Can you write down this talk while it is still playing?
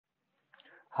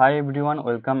Hi everyone,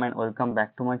 welcome back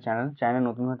to my channel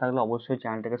নতুন হয়ে থাকলে অবশ্যই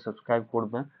চ্যানেলটাকে সাবস্ক্রাইব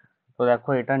করবে। তো দেখো,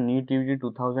 এটা নিট ইউজি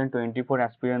 2024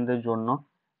 অ্যাসপিরেন্টদের জন্য।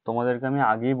 তোমাদেরকে আমি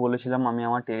আগেই বলেছিলাম, আমি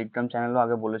আমার টেলিগ্রাম চ্যানেলও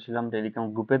আগে বলেছিলাম, টেলিগ্রাম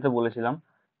গ্রুপেতে বলেছিলাম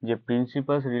যে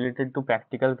principles related to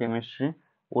practical chemistry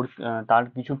ওর তার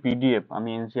কিছু পিডিএফ আমি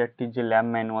এনসিইআরটির যে ল্যাব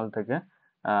ম্যানুয়াল থেকে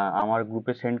আমার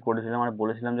গ্রুপে সেন্ড করেছিলাম আর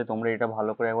বলেছিলাম যে তোমরা এটা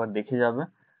ভালো করে একবার দেখে যাবে,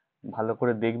 ভালো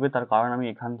করে দেখবে। তার কারণ আমি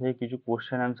এখান থেকে কিছু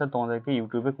কোশ্চেন অ্যান্সার তোমাদেরকে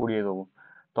ইউটিউবে করিয়ে দেবো।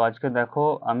 তো আজকে দেখো,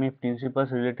 আমি principles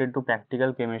related to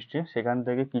practical chemistry সেখান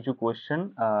থেকে কিছু কোশ্চেন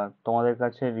তোমাদের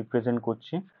কাছে রিপ্রেজেন্ট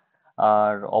করছি।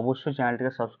 আর অবশ্যই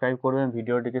চ্যানেলটিকে সাবস্ক্রাইব করবে,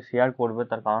 ভিডিওটিকে শেয়ার করবে,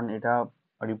 তার কারণ এটা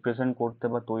রিপ্রেজেন্ট করতে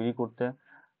বা তৈরি করতে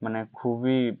মানে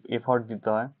খুবই এফর্ট দিতে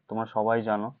হয়, তোমরা সবাই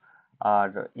জানো। আর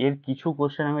এর কিছু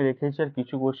কোশ্চেন আমি রেখেছি আর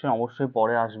কিছু কোশ্চেন অবশ্যই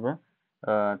পরে আসবে।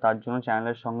 তার জন্য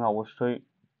চ্যানেলের সঙ্গে অবশ্যই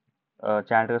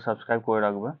চ্যানেলটাকে সাবস্ক্রাইব করে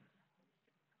রাখবে।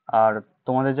 আর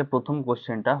তোমাদের যে প্রথম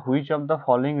কোশ্চেনটা, which of the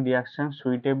following reaction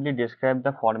সুইটেবলি describe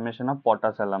the formation of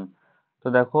পটাশালাম। তো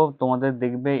দেখো, তোমাদের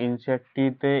দেখবে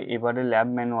এনসিইআরটিতে এবারে ল্যাব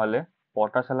ম্যানুয়ালে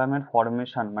পটাশালামের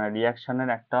ফরমেশন মানে রিয়াকশনের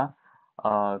একটা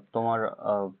তোমার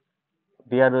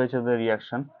দেয়া রয়েছে ওদের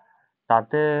রিয়াকশন।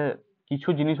 তাতে কিছু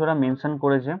জিনিস ওরা মেনশন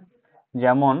করেছে,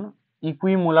 যেমন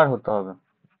ইকুইমোলার হতে হবে।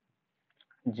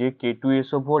 যে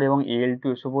K2SO4 এবং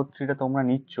Al2SO4 তোমরা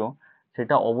নিচ্ছ,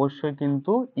 সেটা অবশ্যই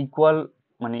কিন্তু ইকুয়াল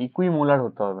মানে ইকুইমোলার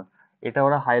হতে হবে। এটা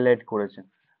ওরা হাইলাইট করেছে।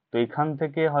 তো এখান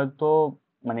থেকে হয়তো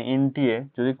মানে এনটিএ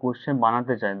যদি কোশ্চেন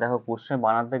বানাতে চায়, দেখো কোশ্চেন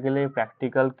বানাতে গেলে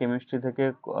প্র্যাকটিক্যাল কেমিস্ট্রি থেকে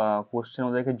কোশ্চেন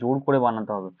ওদেরকে জোর করে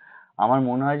বানাতে হবে। আমার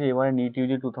মনে হয় যে এবারে নিট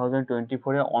ইউজি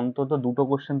 2024-এ অন্তত দুটো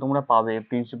কোশ্চেন তোমরা পাবে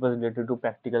principal related to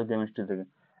practical chemistry থেকে।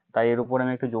 তাই এর উপর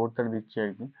আমি একটু জোরদার দিচ্ছি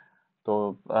আর কি। তো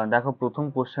দেখো, প্রথম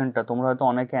কোশ্চেনটা তোমরা হয়তো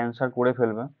অনেকে অ্যান্সার করে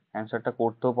ফেলবে, অ্যান্সারটা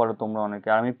করতেও পারো তোমরা অনেকে।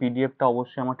 আর আমি পিডিএফটা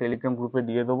অবশ্যই আমার টেলিগ্রাম গ্রুপে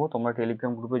দিয়ে দেবো, তোমরা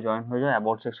টেলিগ্রাম গ্রুপে জয়েন হয়ে যাও,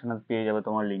 অ্যাবাউট সেকশনে পেয়ে যাবে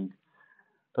তোমার লিঙ্ক।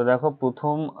 তো দেখো,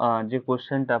 প্রথম যে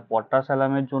কোশ্চেনটা,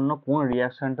 পটাশালামের জন্য কোন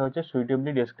রিয়াকশনটা হচ্ছে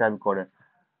সুইটেবলি ডেসক্রাইব করে।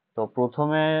 তো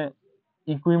প্রথমে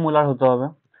ইকুইমোলার হতে হবে।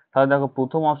 তাহলে দেখো,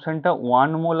 প্রথম অপশনটা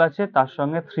 1 মোল আছে, তার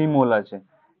সঙ্গে 3 মোল আছে,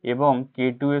 এবং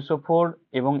K2SO4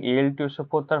 এবং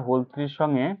Al2SO4 তার হোল থ্রির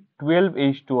সঙ্গে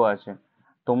 12H2O আছে।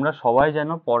 তোমরা সবাই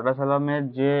জানো পটাশালামের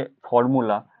যে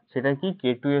ফর্মুলা, সেটা কি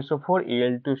K2SO4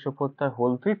 Al2SO4 তার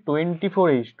whole three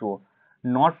 24H2O,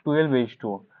 not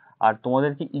 12H2O। আর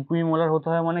তোমাদেরকে ইকুইমোলার হতে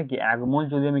হবে মানে কি, 1 মোল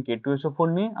যদি আমি K2SO4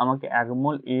 নিই, আমাকে 1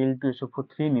 মোল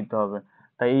Al2SO4 নিতে হবে।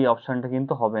 তাই এই অপশনটা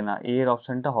কিন্তু হবে না, এ এর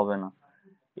অপশনটা হবে না।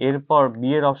 এরপর বি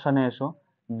এর অপশনে এসো।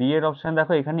 বি এর অপশনে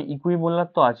দেখো, এখানে ইকুইমোলার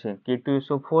তো আছে,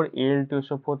 K2SO4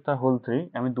 Al2SO4 তার হোল থ্রি,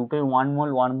 আমি দুটোই 1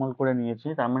 মোল করে নিয়েছি,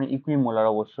 তার মানে ইকুইমোলার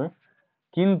অবশ্যই।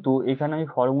 কিন্তু এখানে আমি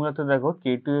ফর্মুলাতে দেখো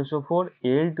K2SO4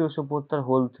 Al2SO4 তার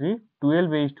হোল থ্রি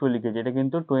 12H2O লিখেছি, এটা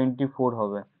কিন্তু 24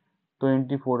 হবে,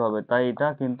 24 হবে, তাই এটা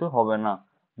কিন্তু হবে না,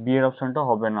 বি এর অপশনটা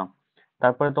হবে না।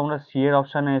 তারপরে তোমরা সি এর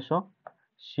অপশনে এসো।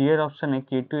 সি এর অপশনে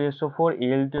K2SO4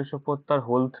 Al2SO4 তার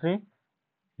হোল থ্রি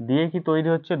দিয়ে কি তৈরি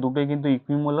হচ্ছে, দুটোই কিন্তু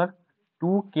ইকুইমোলার,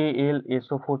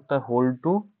 2KlSO4 তার হোল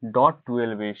টু ডট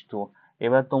 12H2O।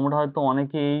 এবার তোমরা হয়তো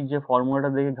অনেকে এই যে ফর্মুলাটা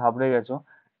দেখে ঘাবড়ে গেছো।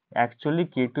 অ্যাকচুয়ালি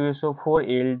K2SO4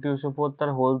 Al2SO4 তার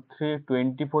হোল থ্রি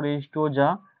 24H2O যা,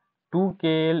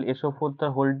 2KlSO4 তার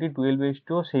হোল টি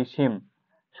 12H2O সেই সেম,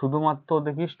 শুধুমাত্র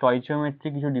দেখি স্টয়চিওমেট্রি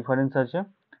কিছু ডিফারেন্স আছে,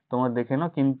 তোমরা দেখে নাও,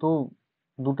 কিন্তু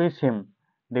দুটোই সেম।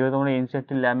 দেখবে তোমরা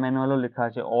এনসিইআরটি ল্যাব ম্যানুয়ালও লেখা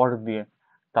আছে অর দিয়ে।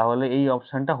 তাহলে এই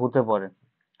অপশনটা হতে পারে,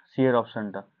 সি এর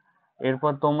অপশনটা।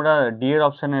 এরপর তোমরা ডি এর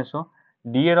অপশনে এসো।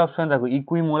 ডি এর অপশনে দেখো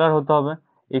ইকুইমোলার হতে হবে।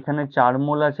 এখানে 4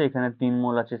 মোল আছে, এখানে 3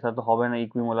 মোল আছে, সেটা তো হবে না,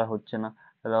 ইকুইমোলার হচ্ছে না।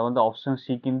 তাহলে আমাদের অপশন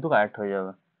সি কিন্তু কারেক্ট হয়ে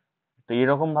যাবে। তো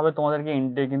এরকম ভাবে তোমাদেরকে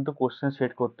ইন্টে কিন্তু কোশ্চেন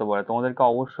সেট করতে পারে। তোমাদেরকে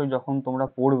অবশ্যই যখন তোমরা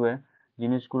পড়বে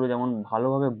জিনিসগুলো যেমন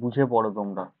ভালোভাবে বুঝে পড়ো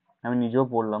তোমরা, আমি নিজেও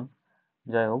পড়লাম,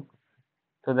 যাই হোক।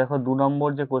 তো দেখো, 2 নম্বর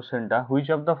যে কোশ্চেনটা, which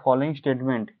of the following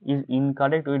statement is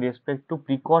incorrect with respect to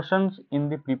precautions in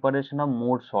the preparation of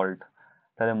more salt.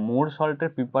 তাহলে মোর সল্টের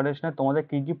প্রিপারেশনে তোমাদের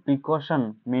কি কি প্রিকশন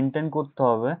মেনটেন করতে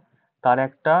হবে, তার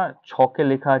একটা ছকে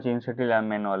লেখা আছে এনসিইআরটি ল্যাব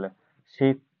ম্যানুয়ালে।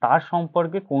 সেই তার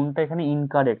সম্পর্কে কোনটা এখানে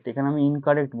ইনকারেক্ট, এখানে আমি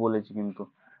ইনকারেক্ট বলেছি, কিন্তু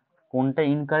কোনটা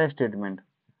ইনকারেক্ট স্টেটমেন্ট।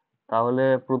 তাহলে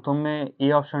প্রথমে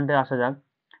এই অপশনটায় আসা যাক।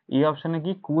 এই অপশনে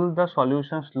কি, কুল the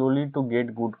solution slowly to get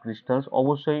good crystals.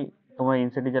 অবশ্যই তোমরা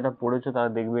এনসিটি যারা পড়েছো তারা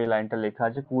দেখবে এই লাইনটা লেখা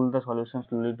আছে, কুল the solution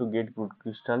slowly to get good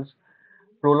crystals.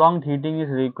 Prolonged heating is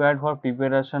required for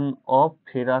preparation of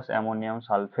ferrous ammonium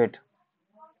sulphate.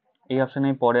 এই অপশনে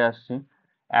আমি পরে আসছি।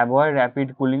 অ্যাভয়েড র্যাপিড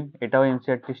কুলিং, এটাও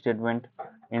NCERT statement,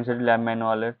 NCERT lab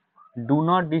ম্যানুয়ালের। Do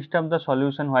not disturb the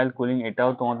solution while cooling, এটাও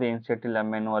তোমাদের NCERT lab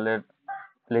ম্যানুয়ালের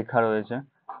লেখা রয়েছে।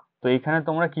 তো এখানে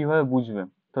তোমরা কিভাবে বুঝবে,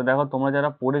 তো দেখো, তোমরা যারা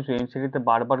পড়েছো এনসিইআরটি তে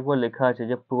বারবার করে লেখা আছে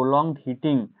যে প্রলংড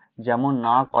হিটিং যেমন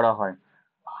না করা হয়।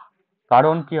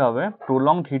 কারণ কি হবে,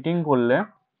 প্রলংড হিটিং করলে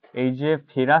এই যে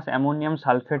ফেরাস অ্যামোনিয়াম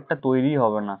সালফেটটা তৈরি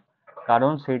হবে না,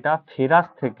 কারণ সেটা ফেরাস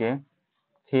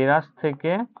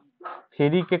থেকে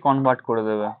ফেরিকে কনভার্ট করে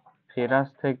দেবে, ফেরাস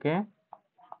থেকে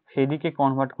ফেরিকে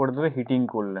কনভার্ট করে দেবে হিটিং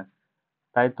করলে।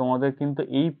 তাই তোমাদের কিন্তু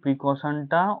এই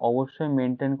প্রিকশনটা অবশ্যই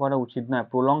মেনটেন করা উচিত নয়,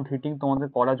 প্রলংড হিটিং তোমাদের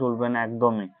করা চলবে না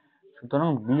একদমই। সুতরাং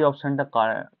বি অপশনটা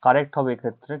কারেক্ট হবে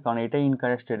এক্ষেত্রে, কারণ এটাই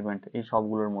ইনকারেক্ট স্টেটমেন্ট এই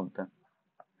সবগুলোর মধ্যে।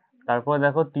 তারপর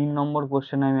দেখো 3 নম্বর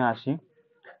কোশ্চেনে আমি আসি,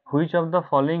 which of the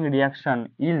following reaction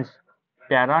is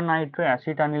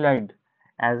প্যারানাইট্রোঅ্যাসিটানিলাইড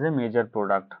as a major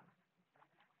product.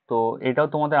 তো এটাও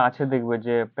তোমাদের আছে, দেখবে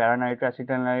যে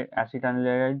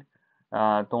প্যারানাইট্রোঅ্যাসিটানিলাইড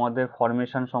তোমাদের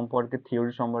ফরমেশন সম্পর্কে,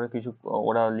 থিওরি সম্পর্কে কিছু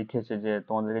ওরা লিখেছে যে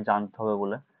তোমাদেরকে জানতে হবে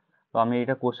বলে। তো আমি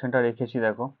এটা কোশ্চেনটা রেখেছি,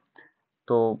 দেখো।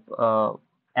 তো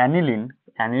অ্যানিলিন,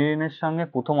 অ্যানিলিনের সঙ্গে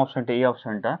প্রথম অপশনটা, এই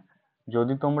অপশনটা,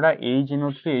 যদি তোমরা H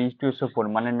NO3 H2SO4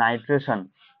 মানে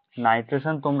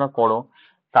নাইট্রেশন তোমরা করো,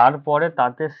 তারপরে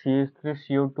তাতে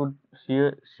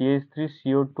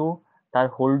CH3CO2 তার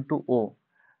হোল টু ও,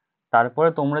 তারপরে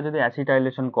তোমরা যদি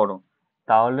অ্যাসিটাইলেশন করো,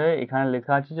 তাহলে এখানে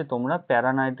লেখা আছে যে তোমরা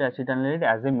প্যারানাইট্রো অ্যাসিটাইলেট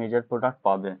অ্যাজ এ মেজর প্রোডাক্ট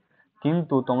পাবে।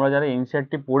 কিন্তু তোমরা যারা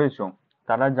এনসিইআরটি পড়েছো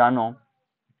তারা জানো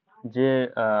যে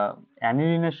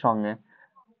অ্যানিলিনের সঙ্গে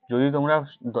যদি তোমরা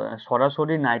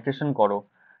সরাসরি নাইট্রেশন করো,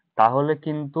 তাহলে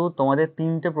কিন্তু তোমাদের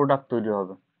 3টে প্রোডাক্ট তৈরি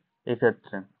হবে।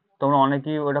 এক্ষেত্রে তোমরা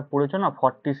অনেকেই ওটা পড়েছো না,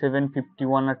 47,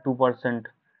 51 আর 2%,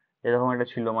 এরকম একটা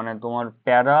ছিল, মানে তোমার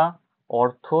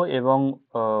অর্থ এবং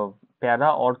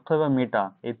মেটা,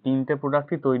 এই 3টে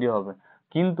প্রোডাক্টই তৈরি হবে।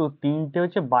 কিন্তু 3টে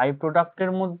হচ্ছে বাই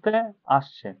প্রোডাক্টের মধ্যে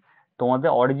আসছে, তোমাদের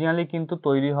অরিজিনালি কিন্তু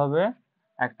তৈরি হবে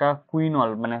একটা কুইনল,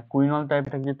 মানে কুইনল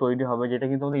টাইপের কিছু তৈরি হবে, যেটা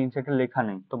কিন্তু তোমাদের ইনসেটে লেখা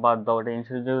নেই, তো বাদ দাও, এটা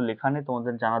ইনসেটে যেহেতু লেখা নেই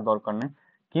তোমাদের জানার দরকার নেই।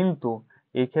 কিন্তু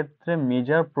এক্ষেত্রে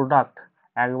মেজর প্রোডাক্ট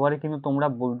একবারে কিন্তু তোমরা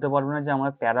বলতে পারবে না যে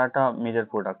আমার প্যারাটা মেজর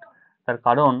প্রোডাক্ট। তার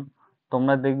কারণ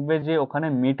তোমরা দেখবে যে ওখানে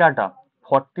মেটাটা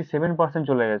 47%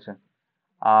 চলে গেছে,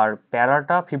 আর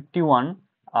প্যারাটা 51,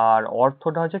 আর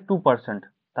অর্থটা হচ্ছে 2%।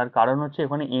 তার কারণ হচ্ছে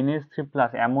এখানে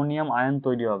NH3+ অ্যামোনিয়াম আয়ন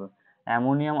তৈরি হবে,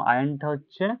 অ্যামোনিয়াম আয়নটা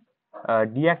হচ্ছে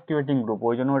ডিঅ্যাক্টিভেটিং গ্রুপ,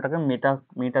 ওই জন্য ওটাকে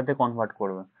মেটাতে কনভার্ট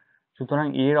করবে। সুতরাং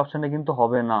এর অপশনটা কিন্তু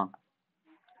হবে না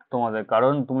তোমাদের,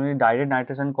 কারণ তুমি যদি ডাইরেক্ট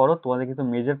নাইট্রেশন করো তোমাদের কিন্তু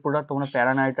মেজর প্রোডাক্ট তোমরা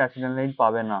প্যারানাইট্রো অ্যাসিটাইলাইড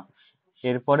পাবে না।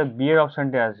 এরপরে বি এর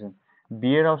অপশনটা আছে,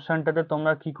 বি এর অপশনটাতে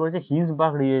তোমরা কি করেছে,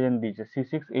 হিন্সবার্গ রিএজেন্ট দিয়েছে,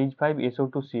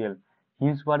 C6H5SO2Cl,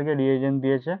 হিন্সবার্গের রিএজেন্ট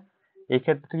দিয়েছে।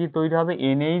 এক্ষেত্রে কি তৈরি হবে,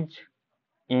 এনএইচ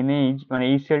মানে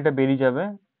এই সেলটা বেরিয়ে যাবে,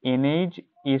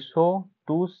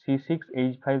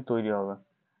 NHSO2C6H5 তৈরি হবে,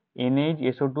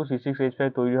 NHSO2C6H5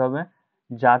 তৈরি হবে।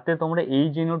 যাতে তোমরা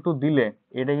H NO2 দিলে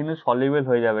এটা কিন্তু সলিউবল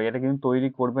হয়ে যাবে, এটা কিন্তু তৈরি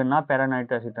করবে না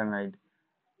প্যারানাইট্রো অ্যাসিটানাইড।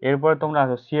 এরপরে তোমরা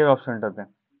আসো সি এর অপশনটাতে,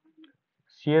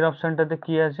 সি এর অপশনটাতে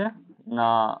কি আছে না,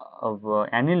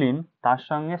 অ্যানিলিন তার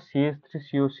সঙ্গে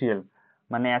CH3COCl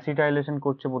মানে অ্যাসিটাইলেশন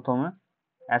করছে প্রথমে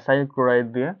অ্যাসাইল ক্লোরাইড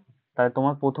দিয়ে, তাহলে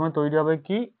তোমার প্রথমে তৈরি হবে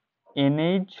কি,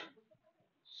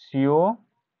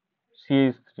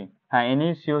 NHCOCH3, হ্যাঁ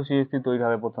NHCOCH3 তৈরি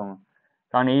হবে প্রথমে,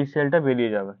 কারণ এই সেলটা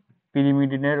বেরিয়ে যাবে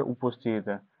পিরিমিডিনের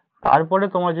উপস্থিতিতে। তারপরে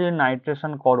তোমরা যদি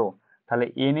নাইট্রেশন করো, তাহলে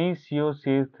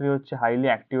NHCOCH3 হচ্ছে হাইলি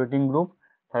অ্যাক্টিভেটিং গ্রুপ,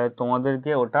 তাহলে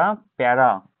তোমাদেরকে ওটা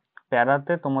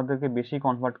প্যারাতে তোমাদেরকে বেশি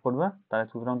কনভার্ট করবে, তাহলে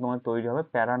সুতরাং তোমাদের তৈরি হবে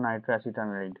প্যারা নাইট্রো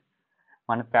অ্যাসিটানাইড,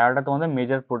 মানে প্যারাটা তোমাদের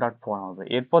মেজর প্রোডাক্ট ফর্ম হবে।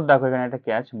 এরপর দেখো এখানে একটা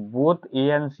catch, both A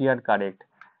and C R correct.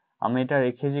 আমি এটা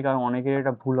রেখেছি কারণ অনেকের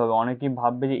এটা ভুল হবে, অনেকেই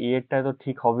ভাববে যে এ এরটা তো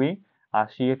ঠিক হবেই আর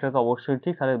সি এরটা তো অবশ্যই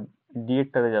ঠিক, তাহলে ডি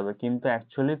এরটাতে যাবে, কিন্তু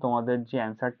অ্যাকচুয়ালি তোমাদের যে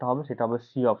অ্যান্সারটা হবে সেটা হবে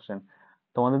সি অপশন।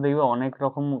 তোমাদের দেখবে অনেক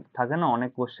রকম থাকে না, অনেক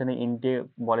কোশ্চেনে ইনটে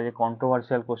বলে যে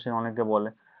কন্ট্রোভার্সিয়াল কোশ্চেন অনেকে বলে,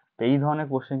 তো এই ধরনের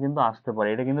কোশ্চেন কিন্তু আসতে পারে,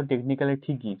 এটা কিন্তু টেকনিক্যালি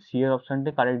ঠিকই, সি এর অপশনটি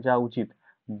কারেক্ট যাওয়া উচিত,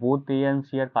 both A and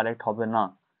C R correct হবে না,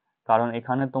 কারণ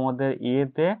এখানে তোমাদের এ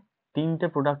তে 3টে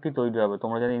প্রোডাক্টই তৈরি হবে,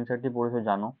 তোমরা যারা ইনসার্টটি পড়েছো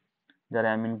জানো, যারা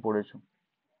অ্যামিন পড়েছো।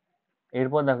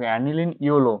 এরপর দেখো aniline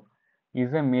yellow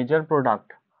is a major product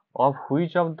of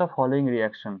which of the following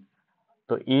reaction.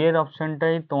 তো এর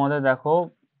অপশনটাই তোমাদের দেখো,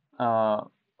 আহ,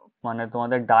 মানে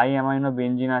তোমাদের ডাই অ্যামাইনো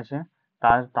বেঞ্জিন আছে,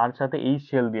 তার তার সাথে এই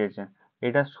সেল দিয়েছে,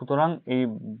 এটা সুতরাং এই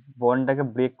বন্ডটাকে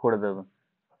ব্রেক করে দেবে,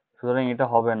 সুতরাং এটা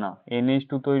হবে না,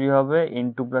 NH2 তৈরি হবে,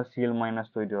 N2+Cl-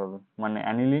 তৈরি হবে, মানে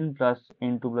aniline plus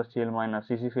N2+Cl-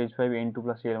 C6H5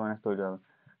 N2+Cl- তৈরি হবে,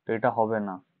 তো এটা হবে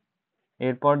না।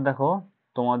 এরপর দেখো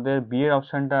তোমাদের বি এর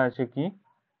অপশনটা আছে কি,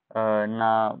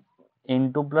 না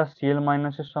N2+Cl-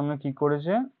 এর সঙ্গে কি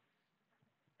করেছে,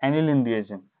 অ্যানিলিন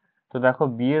দিয়েছে। তো দেখো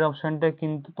বি এর অপশনটা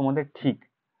কিন্তু তোমাদের ঠিক,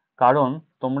 কারণ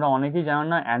তোমরা অনেকেই জানো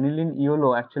না অ্যানিলিন ইওলো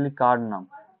অ্যাকচুয়ালি কার নাম।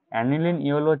 অ্যানিলিন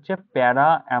ইওলো হচ্ছে প্যারা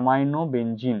অ্যামাইনো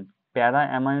বেঞ্জিন, প্যারা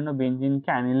অ্যামাইনো বেঞ্জিনকে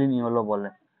অ্যানিলিন ইওলো বলে।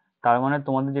 তার মানে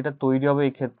তোমাদের যেটা তৈরি হবে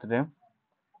এই ক্ষেত্রে,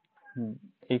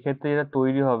 এই ক্ষেত্রে যেটা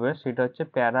তৈরি হবে সেটা হচ্ছে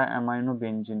প্যারা অ্যামাইনো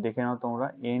বেঞ্জিন। দেখে নাও তোমরা,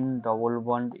 এন ডবল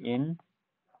বন্ড এন,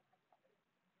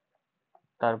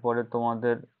 তারপরে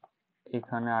তোমাদের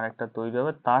এখানে আরেকটা তৈরি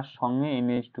হবে, তার সঙ্গে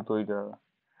NH2 তৈরি হবে।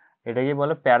 এটাকে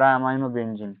বলে প্যারা অ্যামাইনো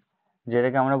বেঞ্জিন,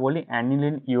 যেটাকে আমরা বলি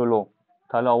অ্যানিলিন ইয়েলো।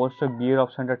 তাহলে অবশ্যই বি এর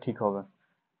অপশনটা ঠিক হবে।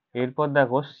 এরপর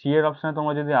দেখো সি এর অপশনে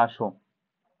তোমরা যদি আসো,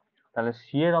 তাহলে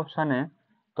সি এর অপশনে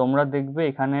তোমরা দেখবে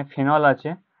এখানে ফেনল আছে,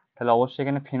 তাহলে অবশ্যই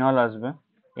এখানে ফেনল আসবে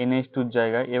NH2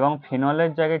 জায়গায়, এবং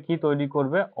ফেনলের জায়গায় কি তৈরি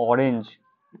করবে, অরেঞ্জ,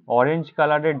 অরেঞ্জ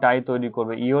কালারের ডাই তৈরি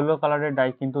করবে, ইয়েলো কালারের ডাই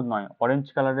কিন্তু নয়, অরেঞ্জ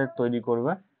কালারের তৈরি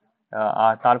করবে।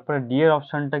 আর তারপরে ডি এর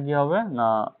অপশনটা কি হবে না,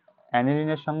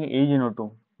 অ্যানিলিনের সঙ্গে HNO2,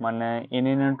 মানে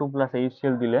NNO2 প্লাস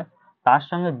HCl দিলে, তার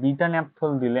সঙ্গে বিটা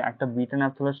ন্যাপথল দিলে, একটা বিটা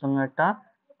ন্যাপথলের সঙ্গে একটা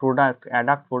প্রোডাক্ট,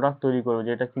 অ্যাডাপ্ট প্রোডাক্ট তৈরি করবে,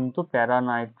 যেটা কিন্তু প্যারা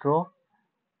নাইট্রো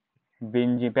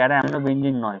বেঞ্জিন, প্যারা অ্যামিনো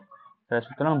বেঞ্জিন নয়। তাহলে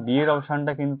সুতরাং বি এর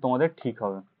অপশনটা কিন্তু তোমাদের ঠিক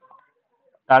হবে।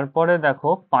 তারপরে দেখো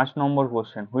 5 নম্বর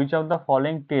question, which of the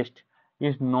following test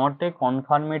is not a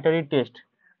confirmatory test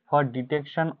for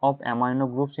detection of amino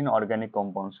groups in organic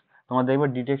compounds. তোমরা দেখবে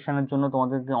ডিটেকশনের জন্য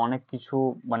তোমাদেরকে অনেক কিছু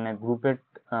মানে গ্রুপের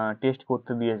টেস্ট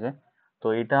করতে দিয়েছে। তো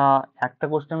এটা একটা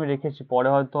কোশ্চেন আমি রেখেছি, পরে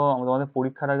হয়তো তোমাদের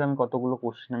পরীক্ষার আগে আমি কতগুলো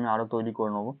কোশ্চেন আমি আরো তৈরি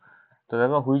করে নেবো। তো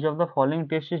দেখো, which of the following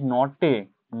test is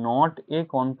not a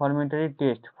confirmatory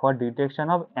test for detection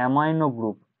of amino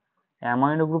group.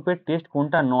 Amino গ্রুপের টেস্ট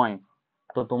কোনটা নয়?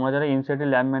 তো তোমরা যারা এনসিইআরটি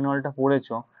ল্যাব ম্যানুয়ালটা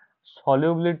পড়েছো,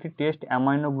 সলিউবিলিটি টেস্ট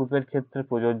অ্যামাইনো গ্রুপের ক্ষেত্রে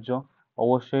প্রযোজ্য,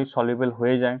 অবশ্যই সলিউবল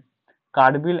হয়ে যায়।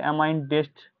 কার্বিল অ্যামাইন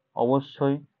টেস্ট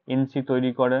অবশ্যই এনসি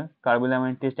তৈরি করে, carbyl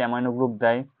amine test amino group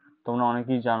দেয়, তোমরা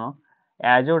অনেকেই জানো।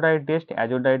 অ্যাজোডাই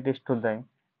টেস্টও দেয়,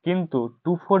 কিন্তু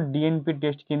 2,4-DNP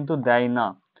টেস্ট কিন্তু দেয় না।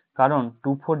 কারণ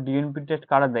 2,4-DNP টেস্ট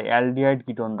কারা দেয়, অ্যালডিহাইড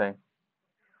কিটোন দেয়,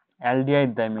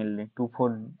 অ্যালডিহাইড দেয় মেনলি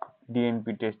 2,4-DNP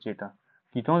টেস্ট, যেটা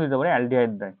কিটোনও দিতে পারে,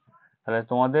 অ্যালডিহাইড দেয়। তাহলে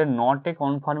তোমাদের নট এ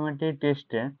কনফার্মেটরি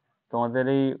টেস্টে তোমাদের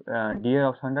এই ডি এর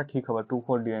অপশনটা ঠিক হবে,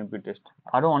 2,4-DNP টেস্ট।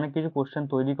 আরো অনেক কিছু কোশ্চেন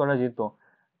তৈরি করা যেত,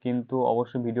 কিন্তু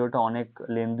অবশ্যই ভিডিওটা অনেক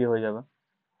লেন্দি হয়ে যাবে।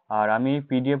 আর আমি এই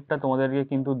পিডিএফটা তোমাদেরকে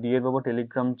কিন্তু দিয়ে দেবো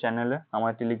টেলিগ্রাম চ্যানেলে,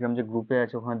 আমার টেলিগ্রাম যে গ্রুপে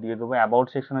আছে ওখানে দিয়ে দেবো, অ্যাবাউট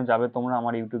সেকশনে যাবে তোমরা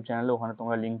আমার ইউটিউব চ্যানেলে, ওখানে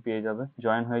তোমরা লিঙ্ক পেয়ে যাবে,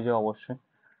 জয়েন হয়ে যাও অবশ্যই।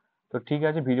 তো ঠিক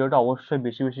আছে, ভিডিওটা অবশ্যই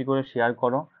বেশি বেশি করে শেয়ার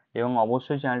করো, এবং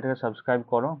অবশ্যই চ্যানেলটাকে সাবস্ক্রাইব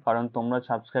করো, কারণ তোমরা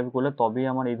সাবস্ক্রাইব করলে তবেই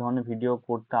আমার এই ধরনের ভিডিও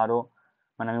করতে আরো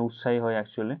মানে আমি উৎসাহী হই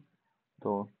অ্যাকচুয়ালি।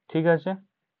 তো ঠিক আছে,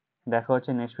 দেখা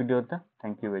হচ্ছে নেক্সট ভিডিওতে।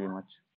 Thank you very much.